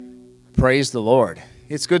Praise the Lord.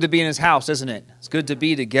 It's good to be in His house, isn't it? It's good to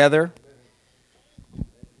be together.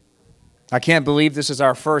 I can't believe this is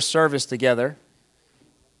our first service together.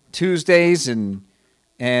 Tuesdays and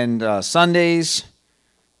Sundays,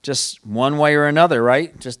 just one way or another,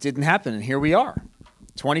 right? Just didn't happen, and here we are.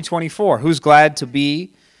 2024. Who's glad to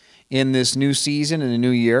be in this new season and a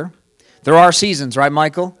new year? There are seasons, right,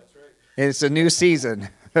 Michael? That's right. It's a new season.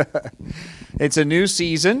 It's a new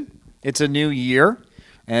season. It's a new year.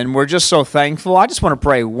 And we're just so thankful. I just want to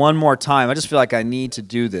pray one more time. I just feel like I need to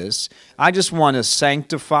do this. I just want to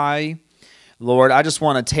sanctify, Lord. I just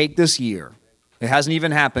want to take this year. It hasn't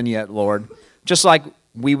even happened yet, Lord. Just like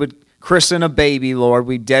we would christen a baby, Lord,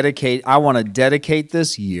 I want to dedicate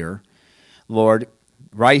this year, Lord,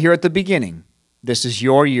 right here at the beginning. This is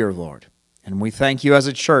your year, Lord. And we thank you as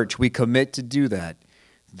a church. We commit to do that.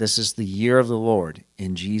 This is the year of the Lord.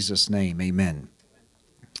 In Jesus' name, amen.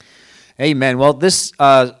 Amen. Well, this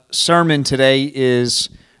sermon today is,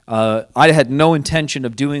 I had no intention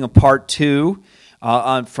of doing a part 2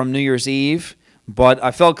 from New Year's Eve, but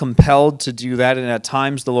I felt compelled to do that, and at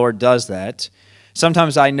times the Lord does that.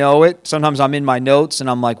 Sometimes I know it. Sometimes I'm in my notes, and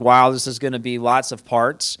I'm like, wow, this is going to be lots of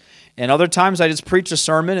parts. And other times I just preach a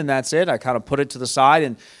sermon, and that's it. I kind of put it to the side,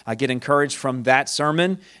 and I get encouraged from that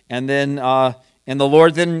sermon, and then and the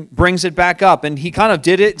Lord then brings it back up. And He kind of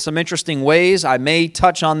did it in some interesting ways. I may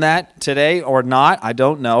touch on that today or not. I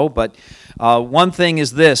don't know. But one thing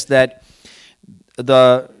is this, that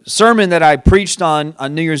the sermon that I preached on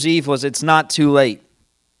New Year's Eve was It's Not Too Late.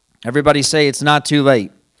 Everybody say it's not too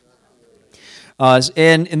late.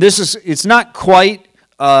 And it's not quite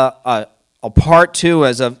a part 2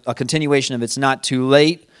 as a continuation of It's Not Too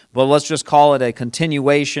Late. But let's just call it a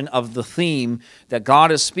continuation of the theme that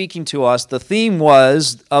God is speaking to us. The theme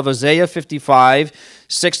was of Isaiah 55,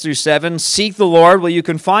 6 through 7. Seek the Lord while you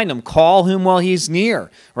can find Him. Call Him while He's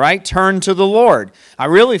near, right? Turn to the Lord. I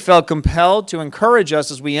really felt compelled to encourage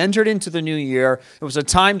us as we entered into the new year. It was a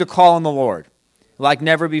time to call on the Lord like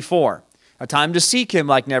never before. A time to seek Him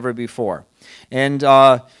like never before. And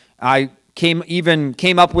I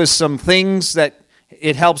came up with some things that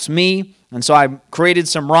it helps me. And so I created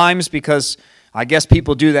some rhymes because I guess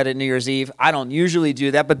people do that at New Year's Eve. I don't usually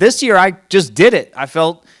do that, but this year I just did it.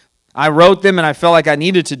 I wrote them and I felt like I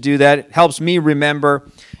needed to do that. It helps me remember.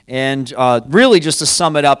 And really just to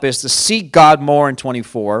sum it up is to seek God more in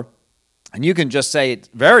 24. And you can just say it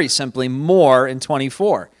very simply, more in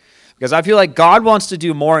 24. Because I feel like God wants to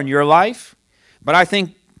do more in your life, but I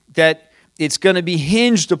think that it's going to be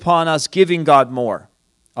hinged upon us giving God more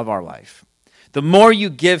of our life. The more you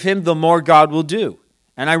give Him, the more God will do.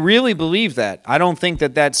 And I really believe that. I don't think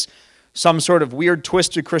that that's some sort of weird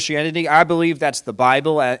twisted Christianity. I believe that's the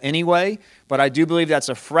Bible anyway, but I do believe that's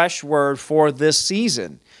a fresh word for this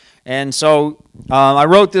season. And so I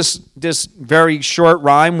wrote this very short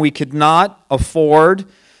rhyme. We could not afford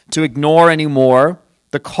to ignore anymore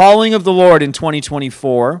the calling of the Lord in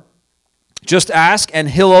 2024. Just ask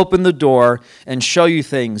and He'll open the door and show you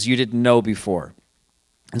things you didn't know before.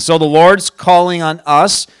 And so the Lord's calling on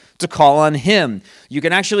us to call on Him. You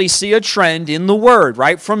can actually see a trend in the Word,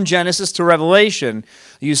 right from Genesis to Revelation.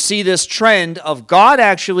 You see this trend of God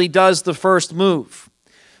actually does the first move.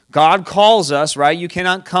 God calls us, right? You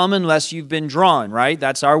cannot come unless you've been drawn, right?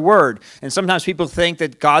 That's our word. And sometimes people think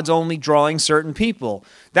that God's only drawing certain people.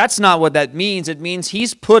 That's not what that means. It means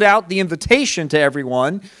He's put out the invitation to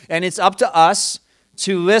everyone, and it's up to us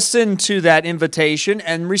to listen to that invitation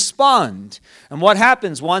and respond. And what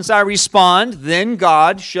happens? Once I respond, then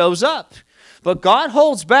God shows up. But God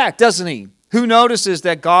holds back, doesn't He? Who notices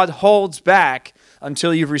that God holds back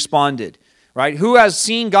until you've responded? Right? Who has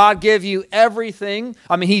seen God give you everything?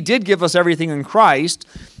 I mean, He did give us everything in Christ,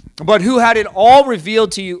 but who had it all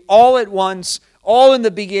revealed to you all at once, all in the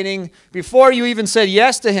beginning, before you even said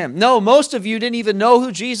yes to Him? No, most of you didn't even know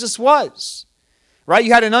who Jesus was. Right?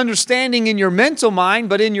 You had an understanding in your mental mind,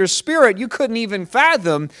 but in your spirit, you couldn't even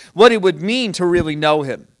fathom what it would mean to really know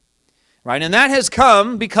Him. Right? And that has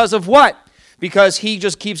come because of what? Because He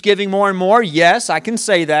just keeps giving more and more. Yes, I can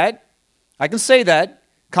say that. I can say that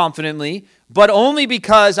confidently, but only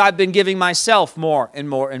because I've been giving myself more and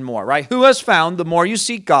more and more. Right? Who has found the more you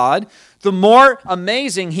seek God, the more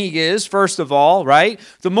amazing He is, first of all, right?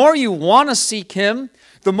 The more you want to seek Him,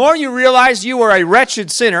 the more you realize you are a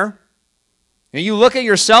wretched sinner. And you look at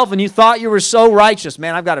yourself and you thought you were so righteous.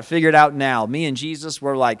 Man, I've got to figure it out now. Me and Jesus,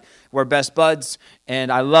 we're best buds, and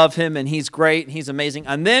I love Him, and He's great, and He's amazing.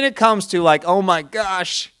 And then it comes to like, oh my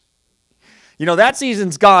gosh, that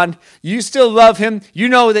season's gone. You still love Him. You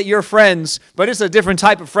know that you're friends, but it's a different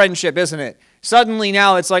type of friendship, isn't it? Suddenly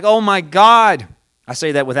now it's like, oh my God. I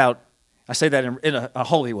say that in a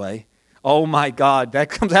holy way. Oh my God. That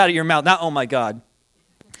comes out of your mouth. Not oh my God.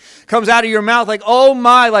 Comes out of your mouth like, oh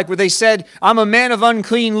my, like where they said, I'm a man of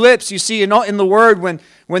unclean lips. You see in the Word, when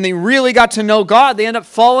they really got to know God, they end up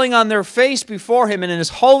falling on their face before Him and in His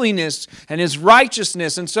holiness and His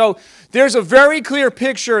righteousness. And so there's a very clear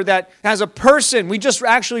picture that as a person, we just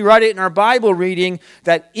actually read it in our Bible reading,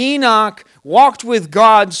 that Enoch walked with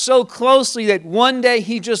God so closely that one day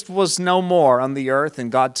he just was no more on the earth and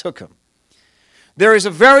God took him. There is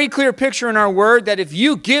a very clear picture in our Word that if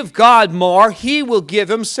you give God more, He will give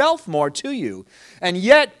Himself more to you. And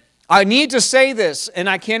yet, I need to say this, and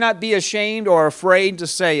I cannot be ashamed or afraid to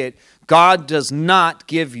say it. God does not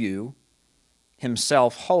give you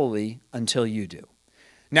Himself wholly until you do.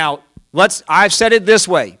 Now, I've said it this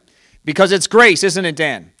way, because it's grace, isn't it,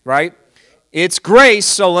 Dan? Right? It's grace,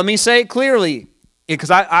 so let me say it clearly,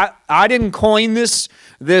 because I didn't coin this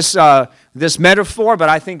metaphor, but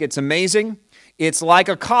I think it's amazing. It's like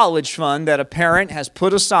a college fund that a parent has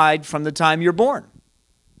put aside from the time you're born.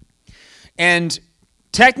 And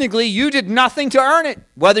technically, you did nothing to earn it.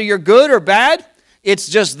 Whether you're good or bad, it's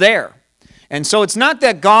just there. And so it's not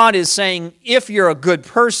that God is saying, if you're a good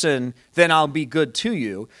person, then I'll be good to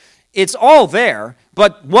you. It's all there,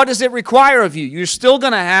 but what does it require of you? You're still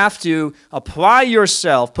going to have to apply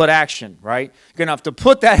yourself, put action, right? You're going to have to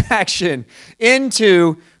put that action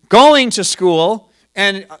into going to school.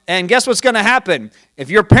 And guess what's going to happen? If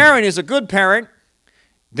your parent is a good parent,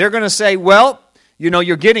 they're going to say, well,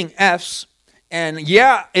 you're getting Fs, and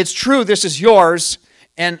yeah, it's true, this is yours,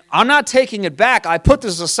 and I'm not taking it back. I put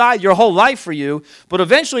this aside your whole life for you, but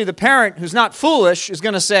eventually the parent who's not foolish is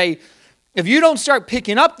going to say, if you don't start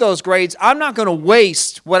picking up those grades, I'm not going to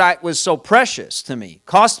waste what was so precious to me.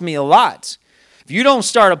 Cost me a lot. If you don't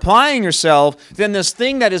start applying yourself, then this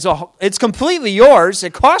thing that it's completely yours,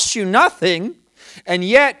 it costs you nothing. And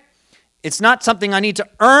yet, it's not something I need to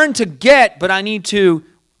earn to get, but I need to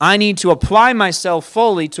apply myself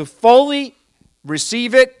fully to fully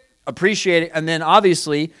receive it, appreciate it, and then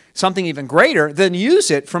obviously something even greater than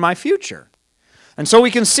use it for my future. And so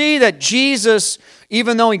we can see that Jesus,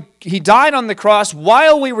 even though he died on the cross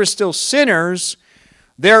while we were still sinners,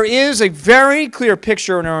 there is a very clear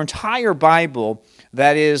picture in our entire Bible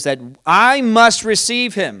that is that I must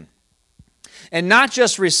receive Him. And not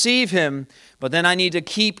just receive Him, but then I need to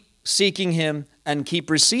keep seeking Him and keep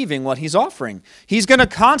receiving what He's offering. He's going to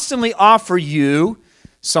constantly offer you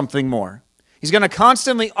something more. He's going to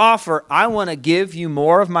constantly offer, I want to give you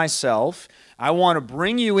more of myself. I want to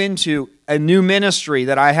bring you into a new ministry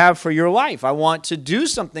that I have for your life. I want to do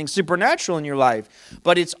something supernatural in your life.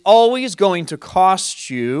 But it's always going to cost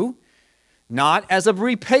you, not as a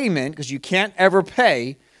repayment, because you can't ever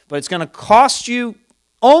pay, but it's going to cost you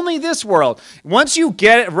only this world. Once you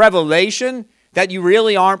get a revelation that you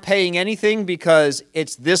really aren't paying anything because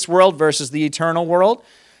it's this world versus the eternal world,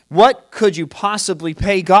 what could you possibly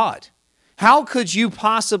pay God? How could you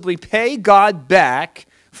possibly pay God back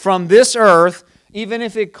from this earth, even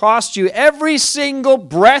if it costs you every single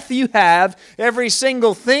breath you have, every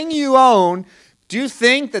single thing you own? Do you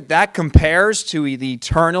think that compares to the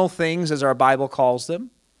eternal things, as our Bible calls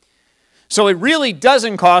them? So it really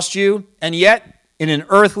doesn't cost you, and yet in an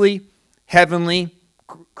earthly, heavenly,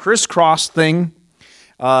 crisscross thing,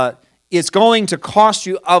 it's going to cost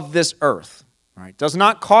you of this earth. Right? It does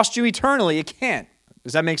not cost you eternally. It can't.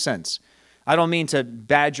 Does that make sense? I don't mean to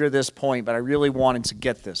badger this point, but I really wanted to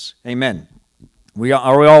get this. Amen.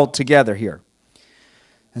 Are we all together here?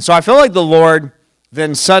 And so I feel like the Lord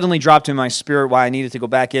then suddenly dropped in my spirit why I needed to go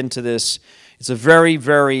back into this. It's a very,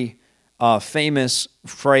 very famous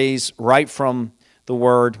phrase right from the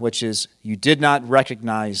Word, which is, you did not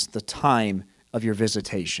recognize the time of your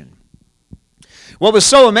visitation. What was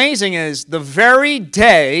so amazing is the very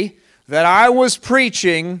day that I was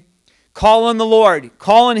preaching, calling the Lord,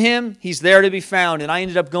 calling Him, He's there to be found. And I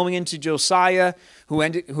ended up going into Josiah,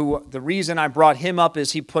 who the reason I brought him up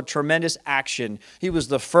is he put tremendous action. He was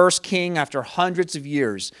the first king after hundreds of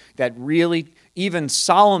years that really, even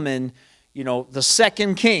Solomon, the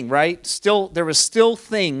second king, right? There was still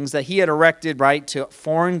things that he had erected, right, to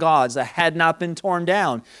foreign gods that had not been torn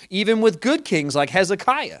down, even with good kings like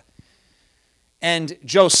Hezekiah. And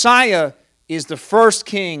Josiah is the first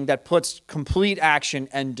king that puts complete action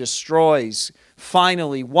and destroys,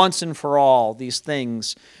 finally, once and for all, these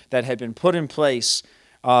things that had been put in place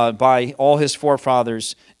by all his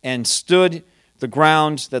forefathers and stood the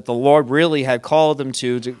ground that the Lord really had called them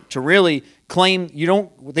to really claim.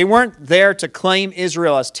 They weren't there to claim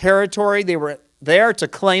Israel as territory. They were there to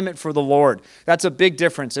claim it for the Lord. That's a big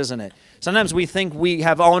difference, isn't it? Sometimes we think we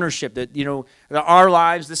have ownership, that, that our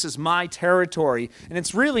lives, this is my territory. And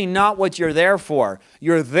it's really not what you're there for.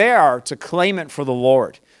 You're there to claim it for the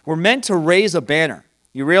Lord. We're meant to raise a banner.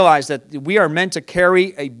 You realize that we are meant to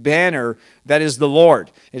carry a banner that is the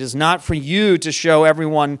Lord. It is not for you to show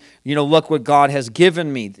everyone, look what God has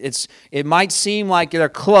given me. It might seem like they're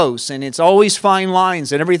close, and it's always fine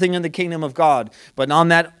lines and everything in the kingdom of God. But on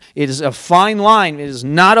that, it is a fine line. It is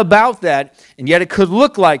not about that, and yet it could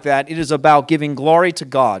look like that. It is about giving glory to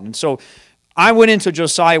God. And so I went into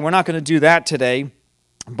Josiah. We're not going to do that today.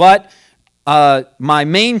 But my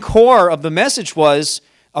main core of the message was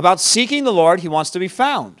about seeking the Lord. He wants to be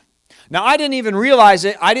found. Now, I didn't even realize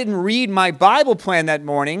it. I didn't read my Bible plan that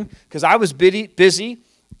morning because I was busy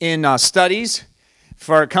in studies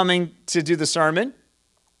for coming to do the sermon.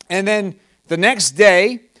 And then the next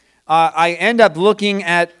day, I end up looking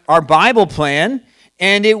at our Bible plan,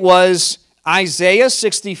 and it was Isaiah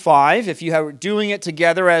 65, if you were doing it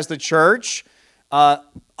together as the church,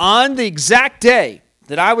 on the exact day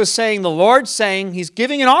that I was saying, the Lord saying He's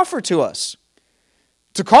giving an offer to us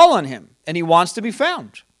to call on Him, and He wants to be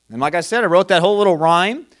found. And like I said, I wrote that whole little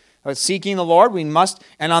rhyme about seeking the Lord. We must,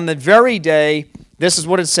 and on the very day, this is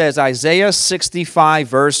what it says, Isaiah 65,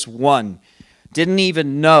 verse 1. Didn't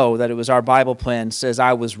even know that it was our Bible plan. It says,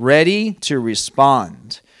 I was ready to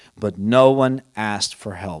respond, but no one asked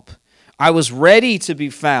for help. I was ready to be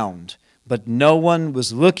found, but no one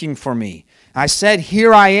was looking for me. I said,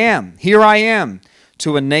 here I am,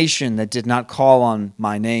 to a nation that did not call on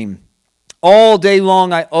my name. All day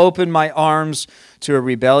long I opened my arms to a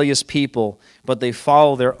rebellious people, but they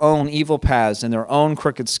follow their own evil paths and their own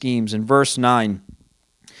crooked schemes. In verse 9,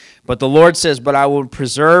 but the Lord says, but I will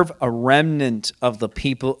preserve a remnant of the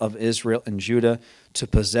people of Israel and Judah to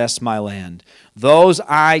possess my land. Those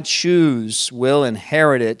I choose will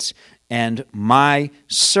inherit it, and my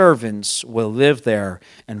servants will live there.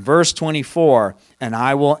 And verse 24, and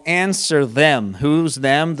I will answer them. Who's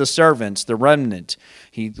them? The servants, the remnant.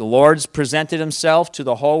 The Lord's presented Himself to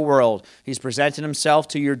the whole world. He's presented Himself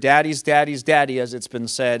to your daddy's daddy's daddy, as it's been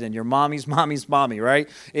said, and your mommy's mommy's mommy, right?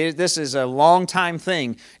 This is a long time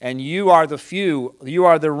thing, and you are the few. You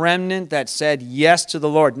are the remnant that said yes to the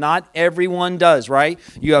Lord. Not everyone does, right?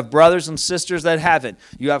 You have brothers and sisters that haven't.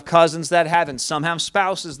 You have cousins that haven't. Some have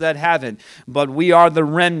spouses that haven't. But we are the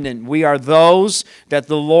remnant. We are those that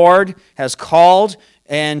the Lord has called,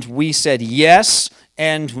 and we said yes.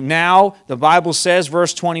 And now the Bible says,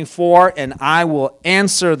 verse 24, and I will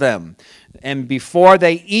answer them. And before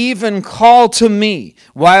they even call to me,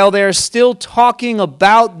 while they're still talking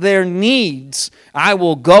about their needs, I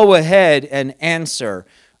will go ahead and answer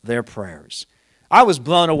their prayers. I was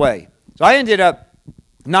blown away. So I ended up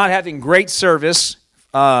not having great service.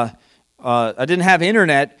 I didn't have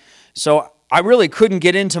internet, so I really couldn't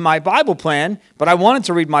get into my Bible plan, but I wanted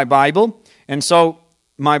to read my Bible. And so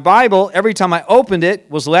my Bible, every time I opened it,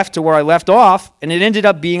 was left to where I left off, and it ended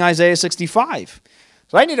up being Isaiah 65.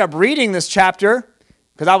 So I ended up reading this chapter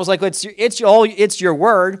because I was like, it's your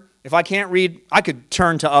word. If I can't read, I could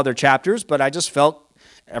turn to other chapters, but I just felt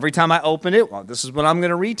every time I opened it, well, this is what I'm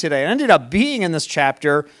going to read today. I ended up being in this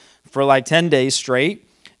chapter for like 10 days straight,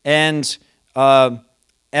 and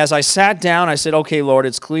as I sat down, I said, okay, Lord,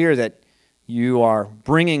 it's clear that you are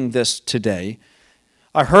bringing this today.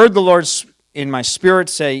 I heard the Lord in my spirit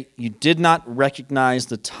say, you did not recognize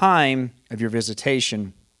the time of your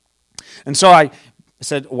visitation. And so I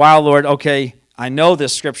said, wow, Lord, okay, I know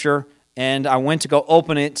this scripture, and I went to go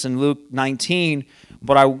open it. It's in Luke 19,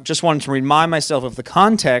 but I just wanted to remind myself of the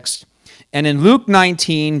context. And in Luke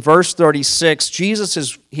 19, verse 36, this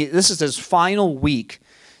is His final week.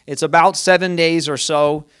 It's about 7 days or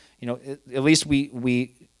so. At least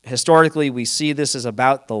we historically, we see this as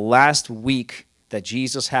about the last week that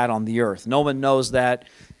Jesus had on the earth. No one knows that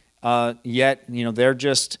yet. They're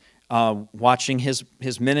just watching his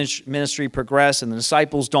ministry progress, and the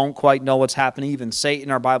disciples don't quite know what's happening. Even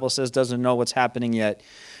Satan, our Bible says, doesn't know what's happening yet.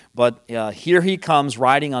 But here He comes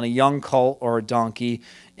riding on a young colt or a donkey,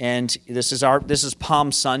 and this is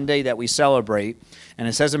Palm Sunday that we celebrate. And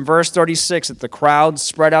it says in verse 36 that the crowd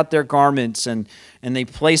spread out their garments, and they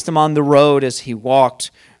placed Him on the road as He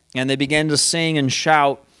walked, and they began to sing and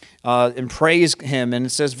shout and praise Him. And it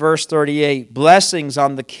says, verse 38, blessings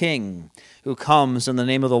on the King who comes in the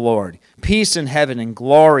name of the Lord, peace in heaven and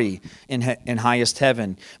glory in highest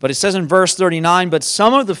heaven. But it says in verse 39, but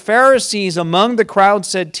some of the Pharisees among the crowd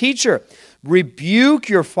said, Teacher, rebuke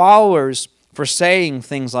your followers for saying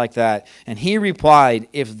things like that. And He replied,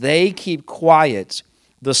 if they keep quiet,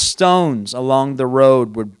 the stones along the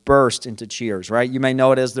road would burst into cheers, right? You may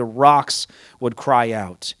know it as the rocks would cry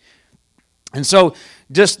out. And so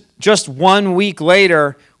just 1 week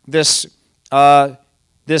later, this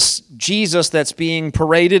Jesus that's being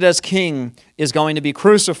paraded as king is going to be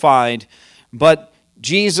crucified. But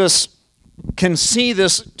Jesus can see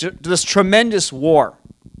this tremendous war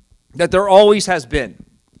that there always has been.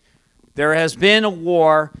 There has been a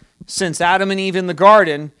war since Adam and Eve in the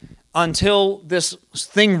garden until this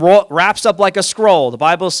thing wraps up like a scroll. The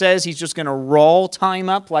Bible says he's just going to roll time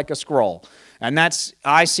up like a scroll. And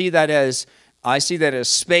I see that as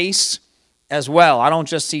space as well. I don't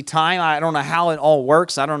just see time. I don't know how it all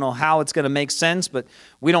works. I don't know how it's going to make sense, but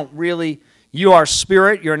we don't really, you are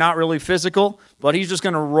spirit, you're not really physical, but he's just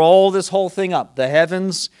going to roll this whole thing up. The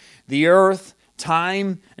heavens, the earth,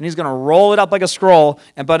 time, and he's going to roll it up like a scroll.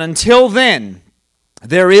 But until then,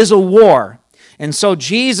 there is a war. And so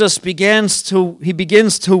Jesus begins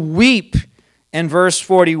to weep in verse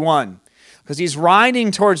 41 because he's riding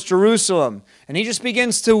towards Jerusalem, and he just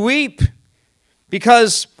begins to weep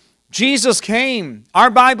because Jesus came. Our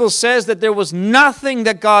Bible says that there was nothing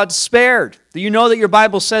that God spared. Do you know that your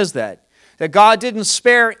Bible says that? That God didn't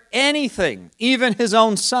spare anything, even his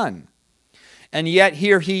own son. And yet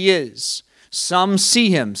here he is. Some see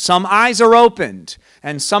him. Some eyes are opened.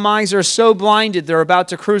 And some eyes are so blinded they're about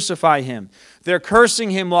to crucify him. They're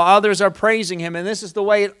cursing him while others are praising him. And this is the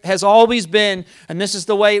way it has always been. And this is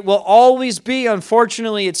the way it will always be.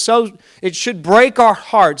 Unfortunately, it should break our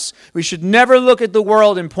hearts. We should never look at the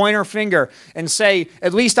world and point our finger and say,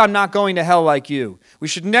 at least I'm not going to hell like you. We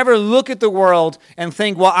should never look at the world and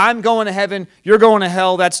think, well, I'm going to heaven, you're going to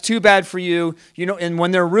hell, that's too bad for you. And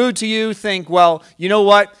when they're rude to you, think, well, you know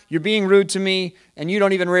what? You're being rude to me, and you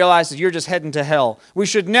don't even realize that you're just heading to hell. We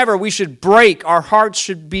should break. Our hearts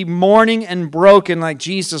should be mourning and broken like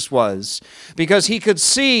Jesus was, because he could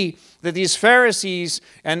see that these Pharisees,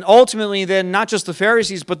 and ultimately then not just the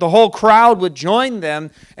Pharisees, but the whole crowd would join them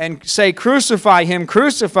and say, crucify him,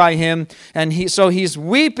 crucify him. And so he's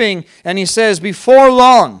weeping, and he says, before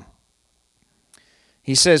long,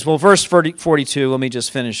 he says, well, verse 42, let me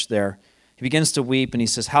just finish there. He begins to weep, and he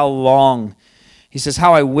says, how long? He says,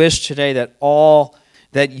 how I wish today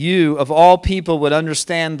that you, of all people, would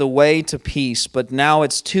understand the way to peace, but now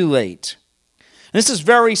it's too late. This is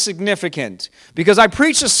very significant because I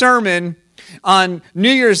preached a sermon on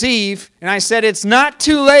New Year's Eve, and I said, it's not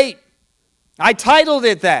too late. I titled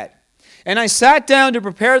it that. And I sat down to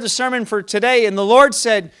prepare the sermon for today, and the Lord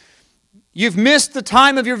said, you've missed the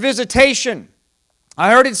time of your visitation.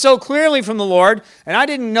 I heard it so clearly from the Lord, and I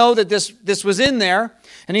didn't know that this was in there.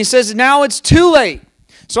 And he says, now it's too late.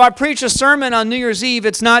 So I preached a sermon on New Year's Eve,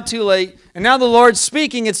 it's not too late. And now the Lord's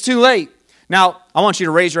speaking, it's too late. Now, I want you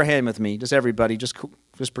to raise your hand with me. Just everybody, just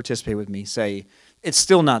participate with me. Say, it's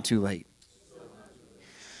still not too late.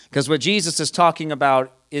 Because what Jesus is talking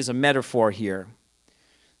about is a metaphor here.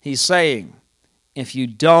 He's saying, if you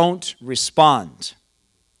don't respond,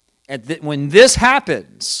 when this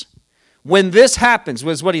happens,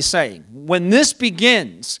 was what he's saying. When this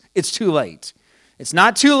begins, it's too late. It's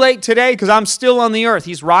not too late today because I'm still on the earth.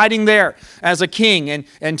 He's riding there as a king.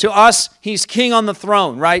 And to us, he's king on the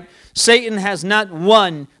throne, right? Satan has not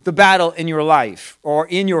won the battle in your life or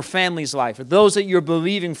in your family's life or those that you're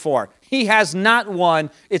believing for. He has not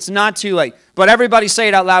won. It's not too late. But everybody say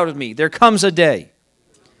it out loud with me. There comes a day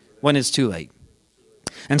when it's too late.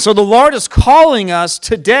 And so the Lord is calling us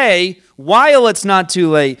today while it's not too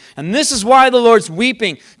late. And this is why the Lord's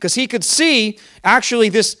weeping, because he could see, actually,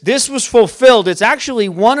 this was fulfilled. It's actually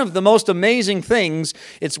one of the most amazing things.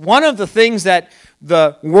 It's one of the things that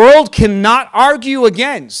the world cannot argue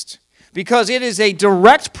against, because it is a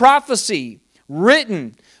direct prophecy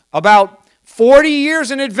written about 40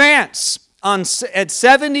 years in advance at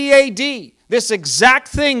 70 A.D., this exact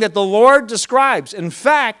thing that the Lord describes. In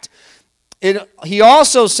fact, he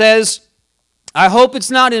also says, I hope it's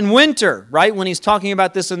not in winter, right? When he's talking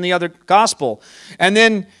about this in the other gospel. And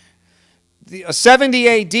then the 70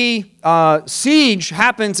 A.D. Siege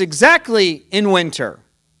happens exactly in winter.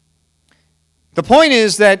 The point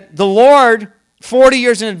is that the Lord, 40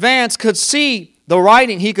 years in advance, could see the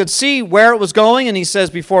writing. He could see where it was going, and he says,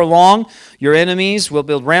 before long, your enemies will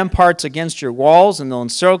build ramparts against your walls, and they'll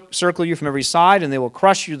encircle you from every side, and they will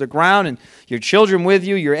crush you to the ground, and your children with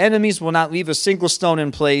you. Your enemies will not leave a single stone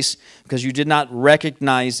in place, because you did not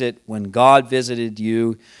recognize it when God visited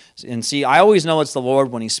you. And see, I always know it's the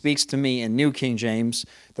Lord when he speaks to me in New King James,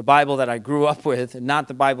 the Bible that I grew up with, and not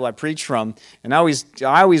the Bible I preach from. And I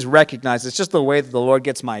always recognize it's just the way that the Lord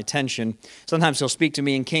gets my attention. Sometimes he'll speak to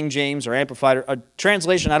me in King James or Amplified, a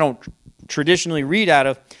translation I don't traditionally read out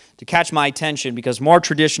of, to catch my attention, because more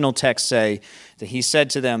traditional texts say that he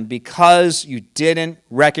said to them, because you didn't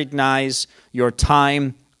recognize your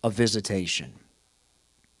time of visitation.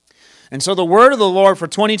 And so the word of the Lord for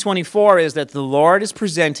 2024 is that the Lord is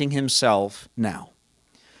presenting himself now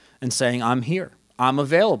and saying, I'm here. I'm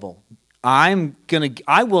available. I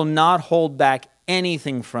will not hold back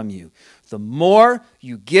anything from you. The more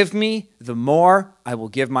you give me, the more I will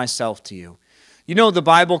give myself to you. You know, the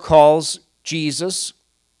Bible calls Jesus,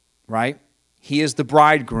 right? He is the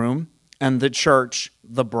bridegroom and the church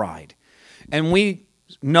the bride. And we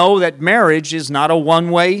know that marriage is not a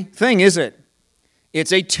one-way thing, is it?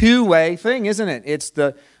 It's a two-way thing, isn't it? It's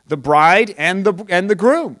the bride and the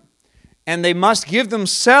groom. And they must give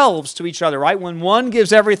themselves to each other, right? When one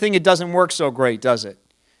gives everything, it doesn't work so great, does it?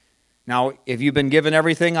 Now, if you've been given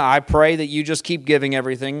everything, I pray that you just keep giving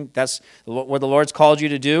everything. That's what the Lord's called you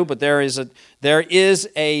to do. But there is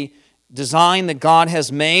a design that God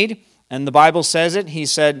has made, and the Bible says it. He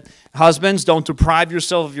said, husbands, don't deprive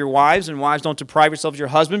yourself of your wives, and wives, don't deprive yourself of your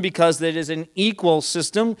husband, because it is an equal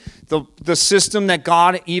system. The system that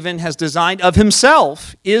God even has designed of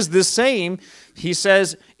himself is the same. He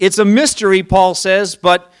says, it's a mystery, Paul says,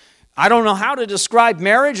 but I don't know how to describe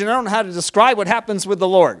marriage, and I don't know how to describe what happens with the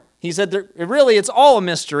Lord. He said, it's all a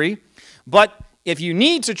mystery, but if you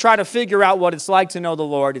need to try to figure out what it's like to know the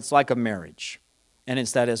Lord, it's like a marriage. And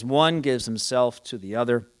it's that as one gives himself to the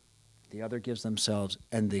other gives themselves,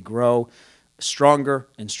 and they grow stronger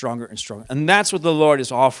and stronger and stronger. And that's what the Lord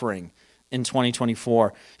is offering in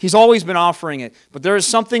 2024. He's always been offering it, but there is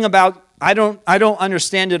something about, I don't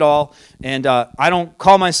understand it all, and I don't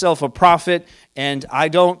call myself a prophet, and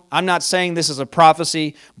I'm not saying this is a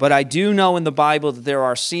prophecy, but I do know in the Bible that there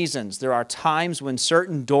are seasons, there are times when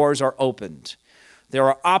certain doors are opened. There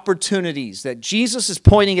are opportunities that Jesus is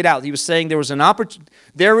pointing it out. He was saying there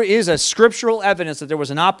is a scriptural evidence that there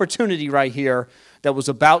was an opportunity right here that was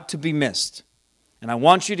about to be missed. And I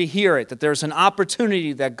want you to hear it, that there's an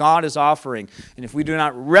opportunity that God is offering. And if we do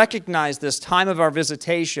not recognize this time of our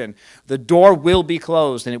visitation, the door will be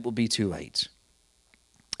closed and it will be too late.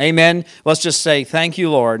 Amen. Let's just say, thank you,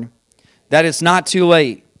 Lord, that it's not too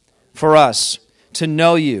late for us to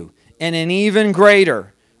know you in an even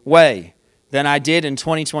greater way than I did in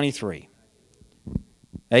 2023.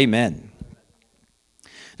 Amen.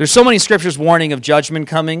 There's so many scriptures warning of judgment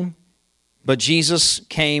coming, but Jesus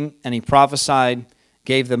came and he prophesied,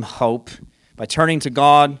 gave them hope. By turning to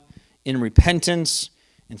God in repentance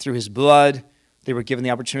and through his blood, they were given the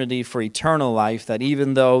opportunity for eternal life, that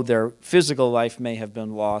even though their physical life may have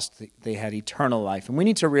been lost, they had eternal life. And we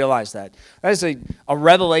need to realize that. That is a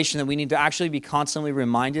revelation that we need to actually be constantly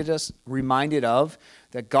reminded of,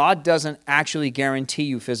 that God doesn't actually guarantee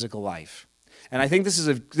you physical life. And I think this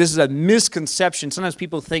is a misconception. Sometimes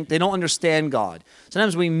people think they don't understand God.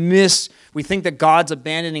 Sometimes we think that God's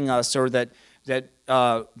abandoning us, or that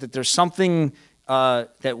there's something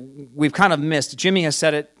that we've kind of missed. Jimmy has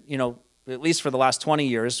said it, at least for the last 20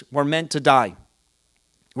 years, we're meant to die.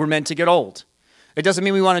 We're meant to get old. It doesn't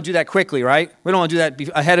mean we want to do that quickly, right? We don't want to do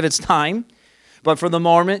that ahead of its time. But from the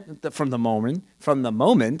moment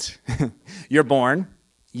you're born,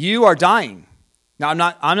 you are dying. Now,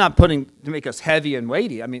 I'm not putting to make us heavy and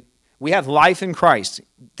weighty. I mean, we have life in Christ.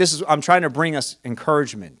 I'm trying to bring us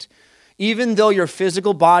encouragement. Even though your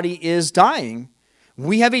physical body is dying,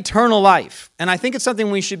 we have eternal life. And I think it's something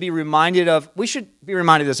we should be reminded of. We should be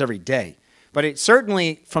reminded of this every day. But it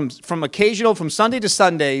certainly, from Sunday to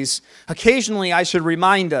Sundays, occasionally I should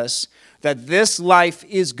remind us that this life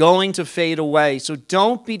is going to fade away. So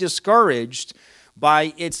don't be discouraged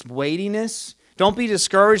by its weightiness. Don't be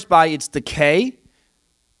discouraged by its decay.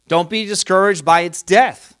 Don't be discouraged by its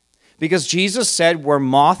death. Because Jesus said where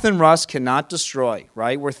moth and rust cannot destroy,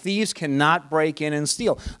 right? Where thieves cannot break in and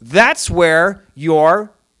steal. That's where your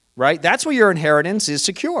inheritance is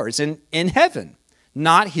secure. It's in heaven,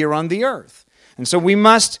 not here on the earth. And so we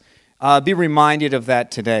must be reminded of that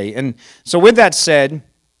today. And so with that said,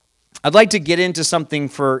 I'd like to get into something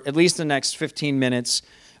for at least the next 15 minutes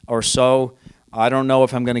or so. I don't know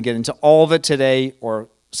if I'm going to get into all of it today or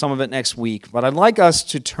some of it next week, but I'd like us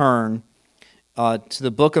to turn to the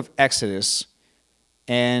book of Exodus,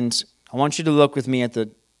 and I want you to look with me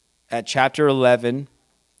at chapter 11,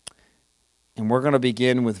 and we're going to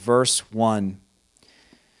begin with verse 1.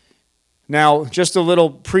 Now, just a little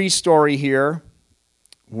pre-story here.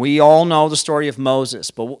 We all know the story of Moses,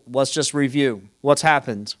 but let's just review what's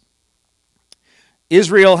happened.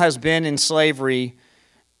 Israel has been in slavery.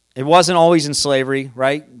 It wasn't always in slavery,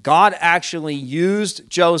 right? God actually used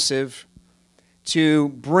Joseph to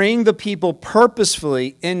bring the people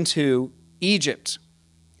purposefully into Egypt.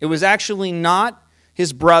 It was actually not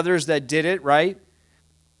his brothers that did it, right?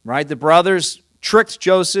 The brothers tricked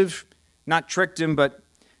Joseph, not tricked him, but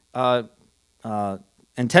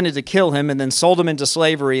intended to kill him and then sold him into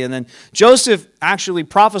slavery. And then Joseph actually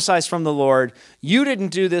prophesies from the Lord, you didn't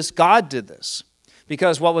do this, God did this.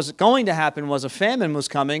 Because what was going to happen was a famine was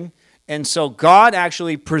coming, and so God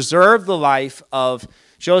actually preserved the life of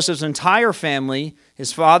Joseph's entire family,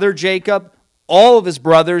 his father Jacob, all of his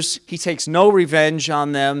brothers. He takes no revenge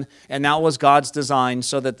on them, and that was God's design,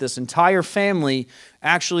 so that this entire family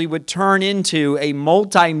actually would turn into a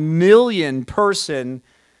multi-million person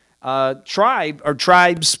tribe, or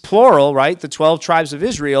tribes plural, right? The 12 tribes of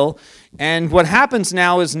Israel. And what happens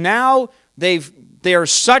now is they are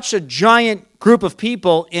such a giant group of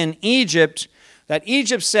people in Egypt that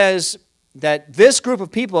Egypt says that this group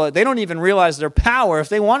of people, they don't even realize their power. If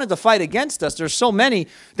they wanted to fight against us, there's so many,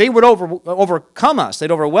 they would overcome us.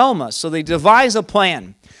 They'd overwhelm us. So they devise a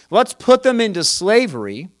plan. Let's put them into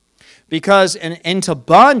slavery into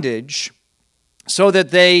bondage, so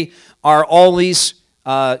that they are always,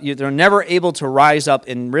 they're never able to rise up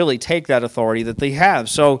and really take that authority that they have.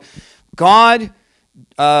 So God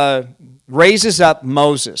raises up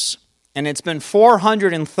Moses, and it's been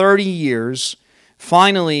 430 years.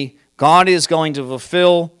 Finally, God is going to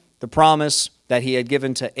fulfill the promise that he had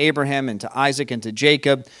given to Abraham and to Isaac and to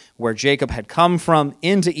Jacob. Where Jacob had come from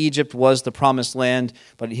into Egypt was the promised land,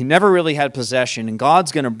 but he never really had possession, and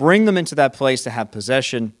God's going to bring them into that place to have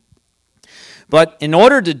possession. But in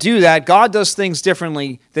order to do that, God does things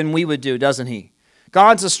differently than we would do, doesn't he?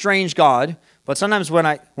 God's a strange God, but sometimes when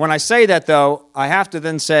I say that, though, I have to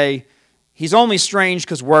then say, he's only strange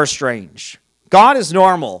because we're strange. God is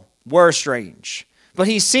normal, we're strange. But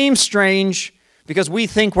he seems strange because we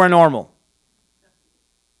think we're normal.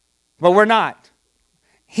 But we're not.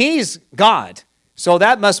 He's God. So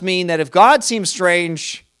that must mean that if God seems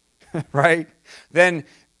strange, right, then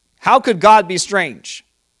how could God be strange,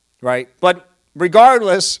 right? But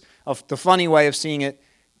regardless of the funny way of seeing it,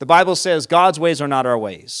 the Bible says God's ways are not our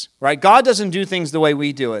ways, right? God doesn't do things the way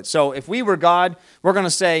we do it. So if we were God, we're going to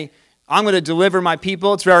say, I'm going to deliver my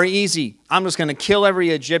people. It's very easy. I'm just going to kill every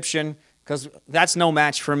Egyptian because that's no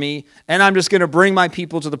match for me. And I'm just going to bring my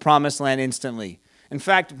people to the promised land instantly. In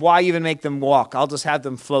fact, why even make them walk? I'll just have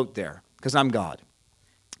them float there because I'm God.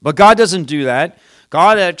 But God doesn't do that.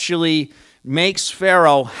 God actually makes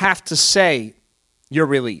Pharaoh have to say, you're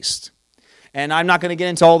released. And I'm not going to get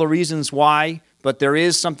into all the reasons why, but there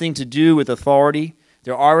is something to do with authority.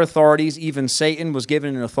 There are authorities. Even Satan was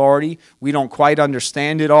given an authority. We don't quite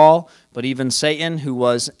understand it all, but even Satan, who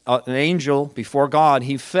was an angel before God,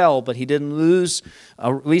 he fell, but he didn't lose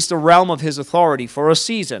at least a realm of his authority for a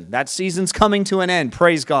season. That season's coming to an end,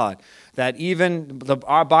 praise God. That even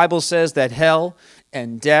our Bible says that hell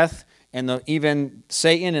and death and even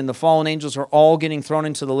Satan and the fallen angels are all getting thrown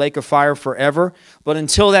into the lake of fire forever. But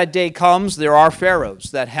until that day comes, there are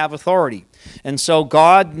pharaohs that have authority. And so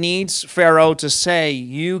God needs Pharaoh to say,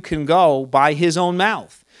 you can go by his own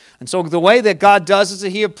mouth. And so the way that God does is that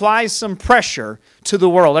he applies some pressure to the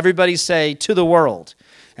world. Everybody say, to the world.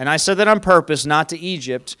 And I said that on purpose, not to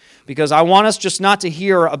Egypt, because I want us just not to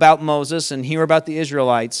hear about Moses and hear about the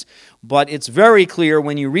Israelites. But it's very clear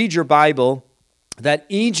when you read your Bible that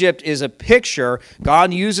Egypt is a picture.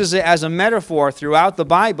 God uses it as a metaphor throughout the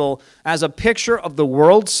Bible as a picture of the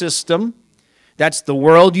world system. That's the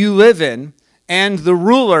world you live in, and the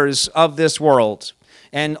rulers of this world.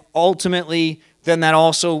 And ultimately, then that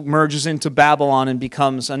also merges into Babylon and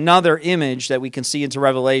becomes another image that we can see into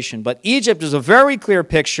Revelation. But Egypt is a very clear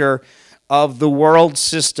picture of the world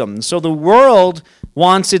system. So the world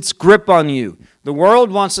wants its grip on you. The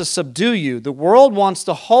world wants to subdue you. The world wants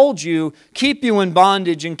to hold you, keep you in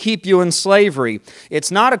bondage, and keep you in slavery. It's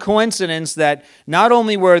not a coincidence that not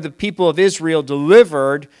only were the people of Israel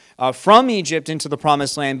delivered from Egypt into the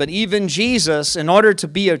promised land, but even Jesus, in order to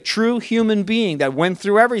be a true human being that went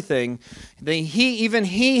through everything,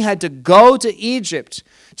 he had to go to Egypt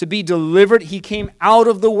to be delivered. He came out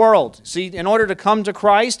of the world. See, in order to come to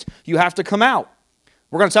Christ, you have to come out.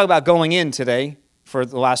 We're going to talk about going in today for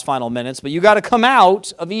the last final minutes, but you got to come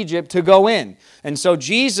out of Egypt to go in. And so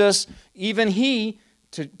Jesus, even he,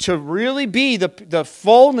 to really be the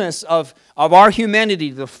fullness of our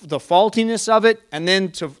humanity, the faultiness of it, and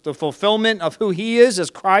then to the fulfillment of who he is as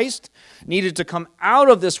Christ, needed to come out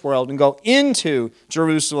of this world and go into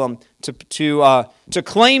Jerusalem to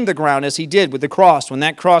claim the ground as he did with the cross. When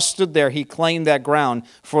that cross stood there, he claimed that ground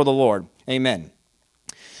for the Lord. Amen.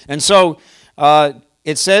 And so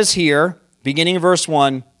it says here, beginning in verse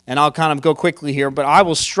 1, and I'll kind of go quickly here, but I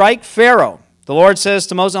will strike Pharaoh. The Lord says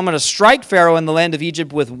to Moses, I'm going to strike Pharaoh in the land of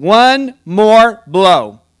Egypt with one more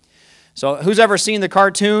blow. So who's ever seen the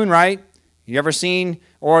cartoon, right? You ever seen,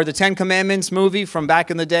 or the Ten Commandments movie from back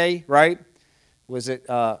in the day, right? Is it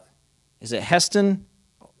Heston?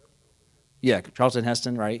 Yeah, Charlton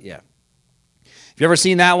Heston, right? Yeah. If you've ever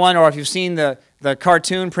seen that one, or if you've seen the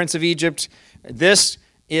cartoon Prince of Egypt,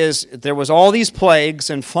 there was all these plagues,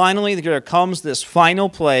 and finally there comes this final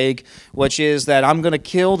plague, which is that I'm going to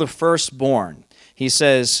kill the firstborn. He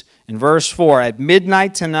says in verse 4, at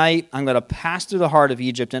midnight tonight, I'm going to pass through the heart of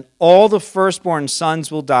Egypt, and all the firstborn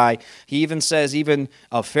sons will die. He even says, even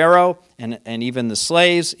of Pharaoh, and even the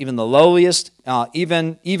slaves, even the lowliest,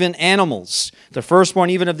 even animals. The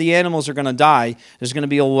firstborn, even of the animals, are going to die. There's going to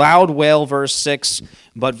be a loud wail, verse 6.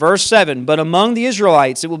 But verse 7, but among the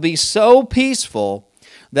Israelites it will be so peaceful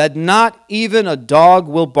that not even a dog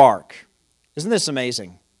will bark. Isn't this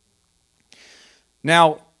amazing?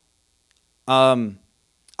 Now,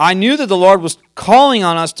 I knew that the Lord was calling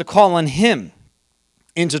on us to call on Him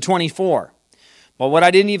into 24. But what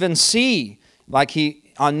I didn't even see,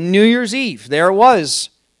 on New Year's Eve, there it was,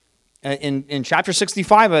 in chapter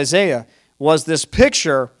 65 of Isaiah, was this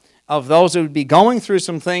picture of those who would be going through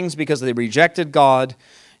some things because they rejected God.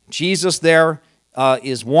 Jesus there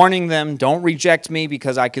is warning them, don't reject me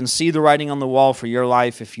because I can see the writing on the wall for your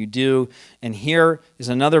life if you do. And here is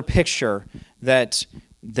another picture that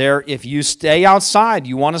if you stay outside,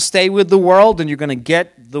 you want to stay with the world, then you're going to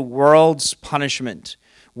get the world's punishment.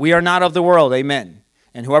 We are not of the world, amen.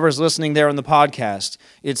 And whoever's listening there on the podcast,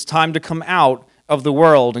 it's time to come out of the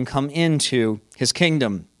world and come into His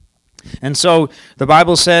kingdom. And so the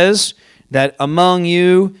Bible says that among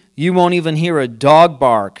you, you won't even hear a dog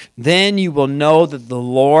bark. Then you will know that the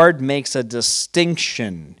Lord makes a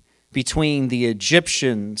distinction between the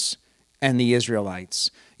Egyptians and the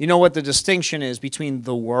Israelites. You know what the distinction is between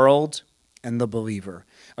the world and the believer.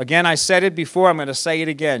 Again, I said it before, I'm going to say it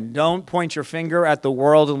again. Don't point your finger at the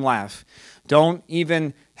world and laugh. Don't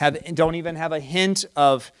even have a hint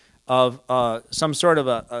of some sort of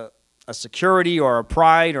a security or a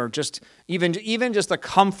pride or just even just a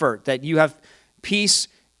comfort that you have peace.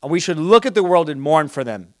 We should look at the world and mourn for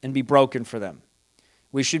them and be broken for them.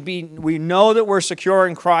 We know that we're secure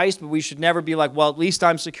in Christ, but we should never be like, well, at least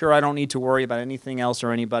I'm secure. I don't need to worry about anything else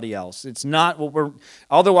or anybody else. It's not what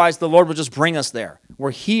otherwise the Lord will just bring us there.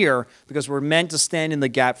 We're here because we're meant to stand in the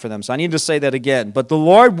gap for them. So I need to say that again. But the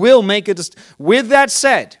Lord will make it. With that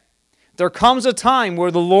said, there comes a time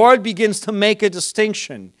where the Lord begins to make a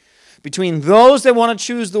distinction between those that want to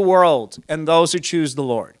choose the world and those who choose the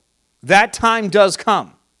Lord. That time does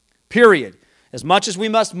come, period. As much as we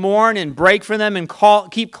must mourn and break for them and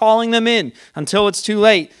keep calling them in until it's too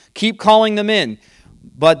late, keep calling them in.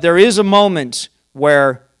 But there is a moment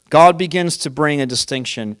where God begins to bring a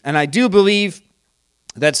distinction. And I do believe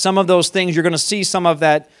that some of those things, you're going to see some of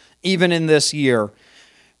that even in this year.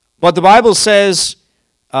 But the Bible says,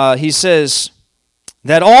 He says,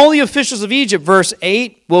 that all the officials of Egypt, verse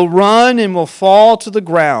 8, will run and will fall to the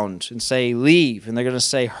ground and say, leave. And they're going to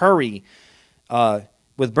say, hurry,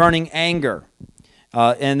 with burning anger.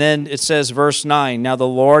 And then it says, verse 9, now the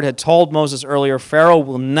Lord had told Moses earlier, Pharaoh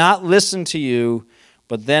will not listen to you,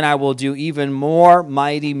 but then I will do even more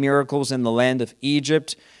mighty miracles in the land of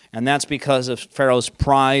Egypt. And that's because of Pharaoh's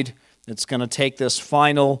pride. It's going to take this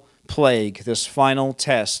final plague, this final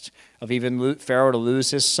test of even Pharaoh to lose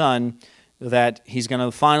his son, that he's going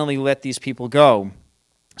to finally let these people go.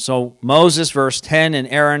 So Moses, verse 10, and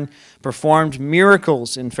Aaron performed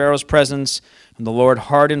miracles in Pharaoh's presence, and the Lord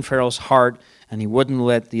hardened Pharaoh's heart, and he wouldn't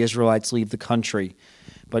let the Israelites leave the country.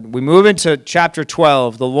 But we move into chapter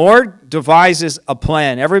 12. The Lord devises a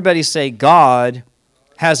plan. Everybody say, God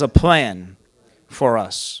has a plan for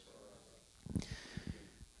us.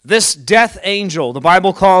 This death angel, the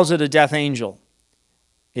Bible calls it a death angel.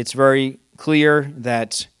 It's very clear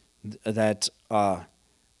that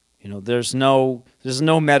there's no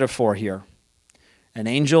metaphor here. An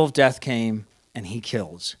angel of death came and he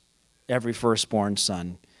killed every firstborn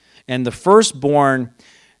son. And the firstborn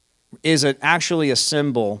is actually a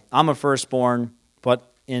symbol. I'm a firstborn,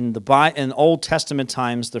 but in Old Testament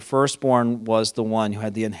times, the firstborn was the one who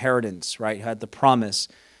had the inheritance, right? Who had the promise.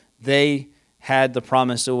 They had the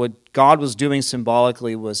promise. So what God was doing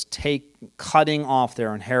symbolically was cutting off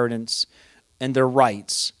their inheritance and their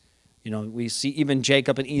rights. We see even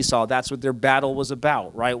Jacob and Esau, that's what their battle was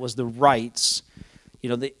about, right? It was the rights.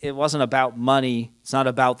 It wasn't about money. It's not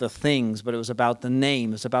about the things, but it was about the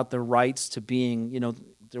name. It's about the rights to being,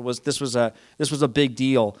 this was a big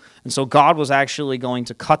deal. And so God was actually going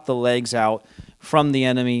to cut the legs out from the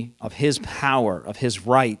enemy of his power, of his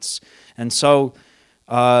rights. And so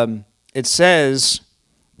it says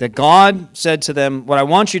that God said to them, what I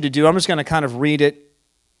want you to do, I'm just going to kind of read it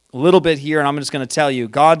a little bit here, and I'm just going to tell you.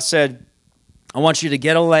 God said, I want you to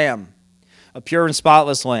get a lamb, a pure and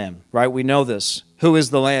spotless lamb, right? We know this. Who is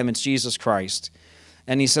the lamb? It's Jesus Christ.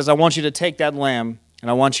 and he says, I want you to take that lamb, and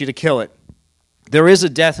I want you to kill it. There is a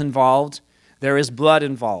death involved. There is blood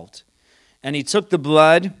involved. And he took the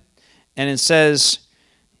blood, and it says,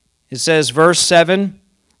 verse 7,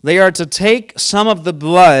 they are to take some of the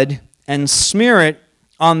blood and smear it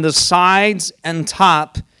on the sides and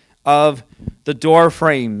top of the door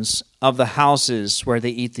frames of the houses where they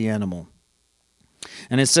eat the animal.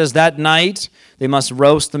 And it says that night they must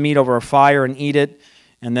roast the meat over a fire and eat it.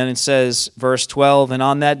 And then it says, verse 12, and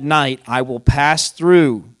on that night I will pass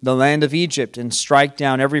through the land of Egypt and strike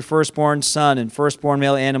down every firstborn son and firstborn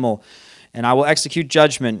male animal, and I will execute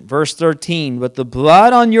judgment. Verse 13, but the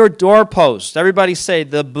blood on your doorpost, everybody say,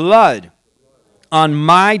 the blood on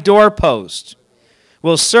my doorpost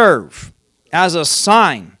will serve as a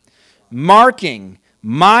sign marking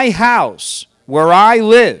my house where I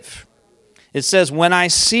live. It says, when I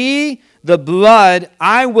see the blood,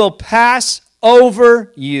 I will pass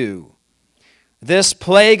over you. This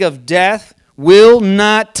plague of death will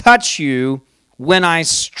not touch you when I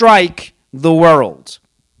strike the world,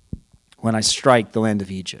 when I strike the land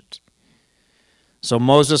of Egypt. So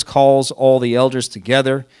Moses calls all the elders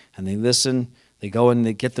together, and they listen. They go and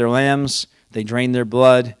they get their lambs. They drain their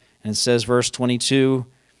blood. And it says, verse 22,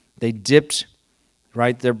 they dipped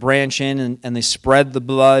their branch in, and they spread the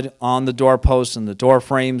blood on the doorposts and the door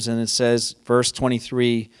frames. And it says, verse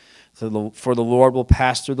 23, for the Lord will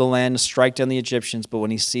pass through the land to strike down the Egyptians, but when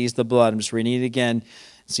he sees the blood, I'm just reading it again,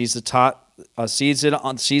 sees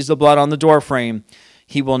the blood on the door frame,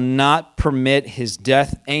 he will not permit his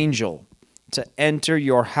death angel to enter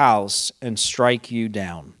your house and strike you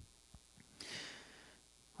down.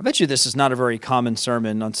 I bet you this is not a very common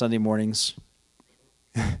sermon on Sunday mornings.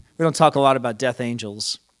 We don't talk a lot about death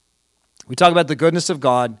angels. We talk about the goodness of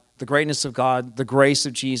God, the greatness of God, the grace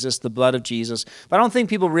of Jesus, the blood of Jesus. But I don't think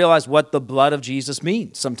people realize what the blood of Jesus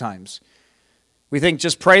means sometimes. We think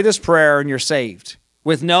just pray this prayer and you're saved,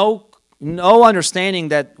 with no understanding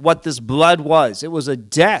that what this blood was. It was a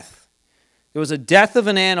death. It was a death of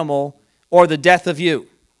an animal or the death of you.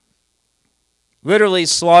 Literally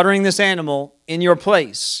slaughtering this animal in your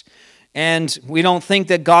place. And we don't think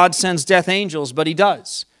that God sends death angels, but he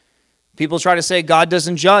does. People try to say God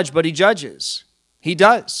doesn't judge, but he judges. He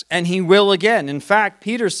does, and he will again. In fact,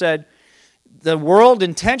 Peter said, the world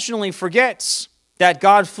intentionally forgets that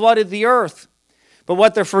God flooded the earth. But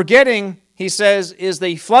what they're forgetting, he says, is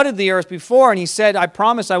they flooded the earth before, and he said, I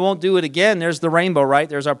promise I won't do it again. There's the rainbow, right?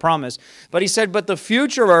 There's our promise. But he said, but the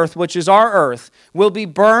future earth, which is our earth, will be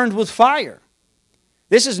burned with fire.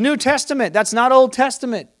 This is New Testament. That's not Old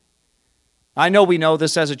Testament. I know we know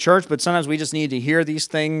this as a church, but sometimes we just need to hear these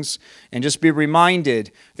things and just be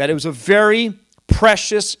reminded that it was a very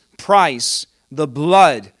precious price, the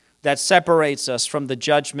blood that separates us from the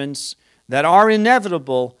judgments that are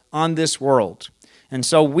inevitable on this world. And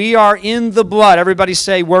so we are in the blood. Everybody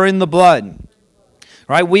say, we're in the blood.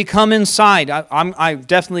 Right? We come inside. I'm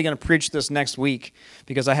definitely going to preach this next week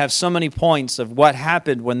because I have so many points of what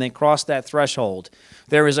happened when they crossed that threshold.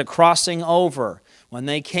 There is a crossing over. When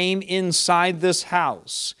they came inside this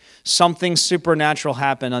house, something supernatural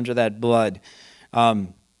happened under that blood. Let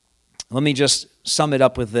me just sum it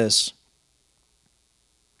up with this.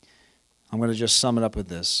 I'm going to just sum it up with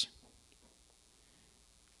this.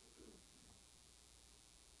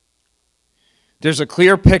 There's a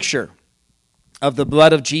clear picture of the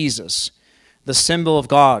blood of Jesus, the symbol of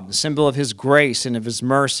God, the symbol of his grace and of his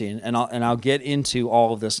mercy. And I'll get into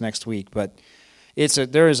all of this next week. But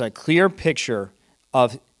there is a clear picture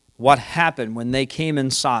of what happened when they came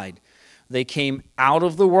inside. They came out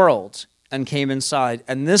of the world and came inside.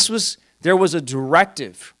 And there was a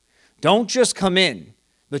directive. Don't just come in,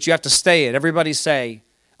 but you have to stay in. Everybody say,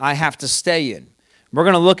 I have to stay in. We're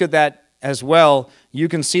going to look at that as well. You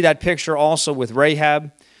can see that picture also with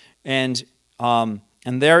Rahab. And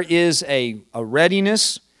there is a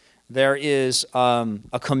readiness. There is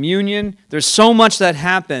a communion. There's so much that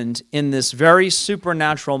happened in this very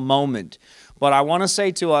supernatural moment. But I want to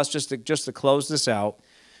say to us, just to close this out,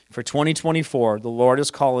 for 2024, the Lord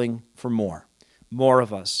is calling for more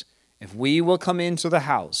of us. If we will come into the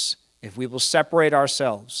house, if we will separate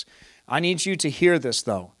ourselves. I need you to hear this,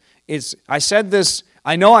 though.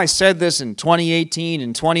 I know I said this in 2018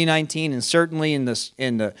 and 2019, and certainly in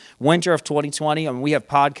the winter of 2020. I mean, we have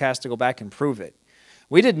podcasts to go back and prove it.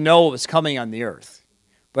 We didn't know what was coming on the earth,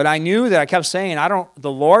 but I knew that I kept saying,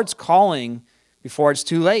 the Lord's calling before it's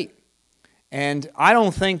too late. And I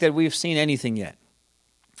don't think that we've seen anything yet.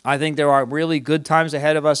 I think there are really good times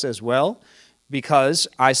ahead of us as well, because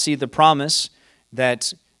I see the promise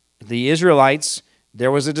that the Israelites,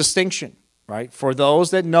 there was a distinction, right? For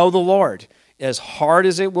those that know the Lord, as hard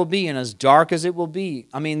as it will be and as dark as it will be.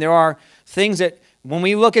 I mean, there are things that when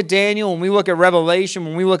we look at Daniel, when we look at Revelation,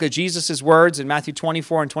 when we look at Jesus' words in Matthew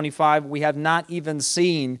 24 and 25, we have not even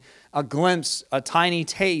seen a glimpse, a tiny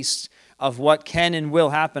taste of what can and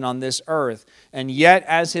will happen on this earth. And yet,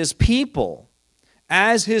 as his people,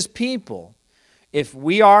 if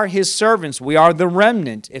we are his servants, we are the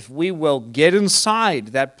remnant, if we will get inside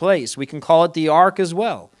that place, we can call it the ark as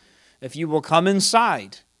well. If you will come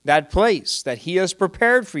inside that place that he has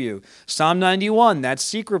prepared for you, Psalm 91, that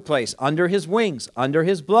secret place, under his wings, under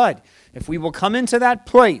his blood, if we will come into that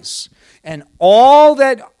place, and all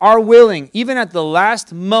that are willing, even at the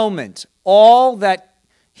last moment, all that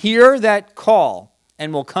hear that call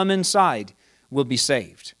and will come inside will be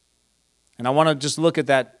saved. And I want to just look at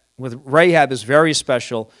that with Rahab is very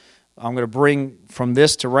special. I'm going to bring from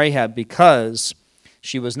this to Rahab because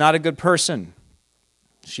she was not a good person.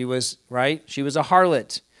 She was, right? She was a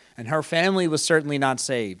harlot, and her family was certainly not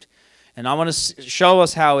saved. And I want to show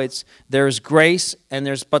us how there's grace and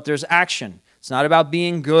there's action. It's not about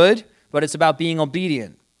being good, but it's about being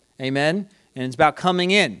obedient. Amen? And it's about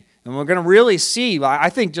coming in. And we're going to really see,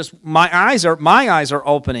 I think just my eyes are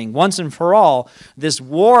opening once and for all, this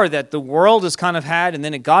war that the world has kind of had, and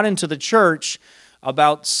then it got into the church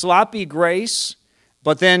about sloppy grace,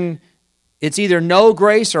 but then it's either no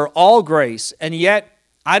grace or all grace. And yet,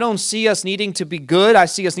 I don't see us needing to be good. I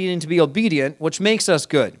see us needing to be obedient, which makes us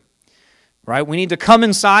good. Right? We need to come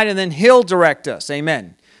inside and then he'll direct us.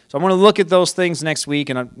 Amen. So I want to look at those things next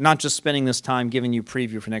week, and I'm not just spending this time giving you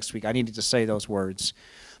preview for next week. I needed to say those words.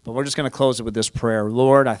 But we're just going to close it with this prayer.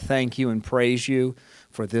 Lord, I thank you and praise you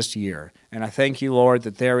for this year. And I thank you, Lord,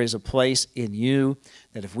 that there is a place in you,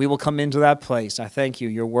 that if we will come into that place, I thank you.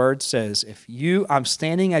 Your word says, I'm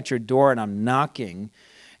standing at your door and I'm knocking,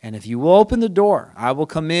 and if you will open the door, I will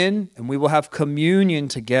come in and we will have communion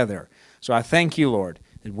together. So I thank you, Lord,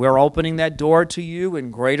 that we're opening that door to you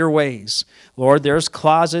in greater ways. Lord, there's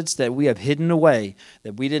closets that we have hidden away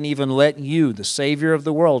that we didn't even let you, the Savior of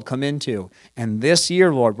the world, come into. And this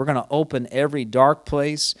year, Lord, we're going to open every dark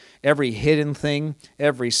place, every hidden thing,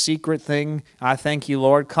 every secret thing. I thank you,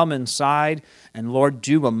 Lord. Come inside and, Lord,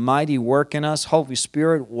 do a mighty work in us. Holy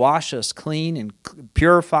Spirit, wash us clean and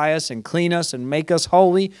purify us and clean us and make us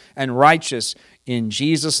holy and righteous. In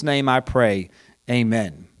Jesus' name I pray.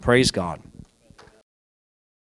 Amen. Praise God.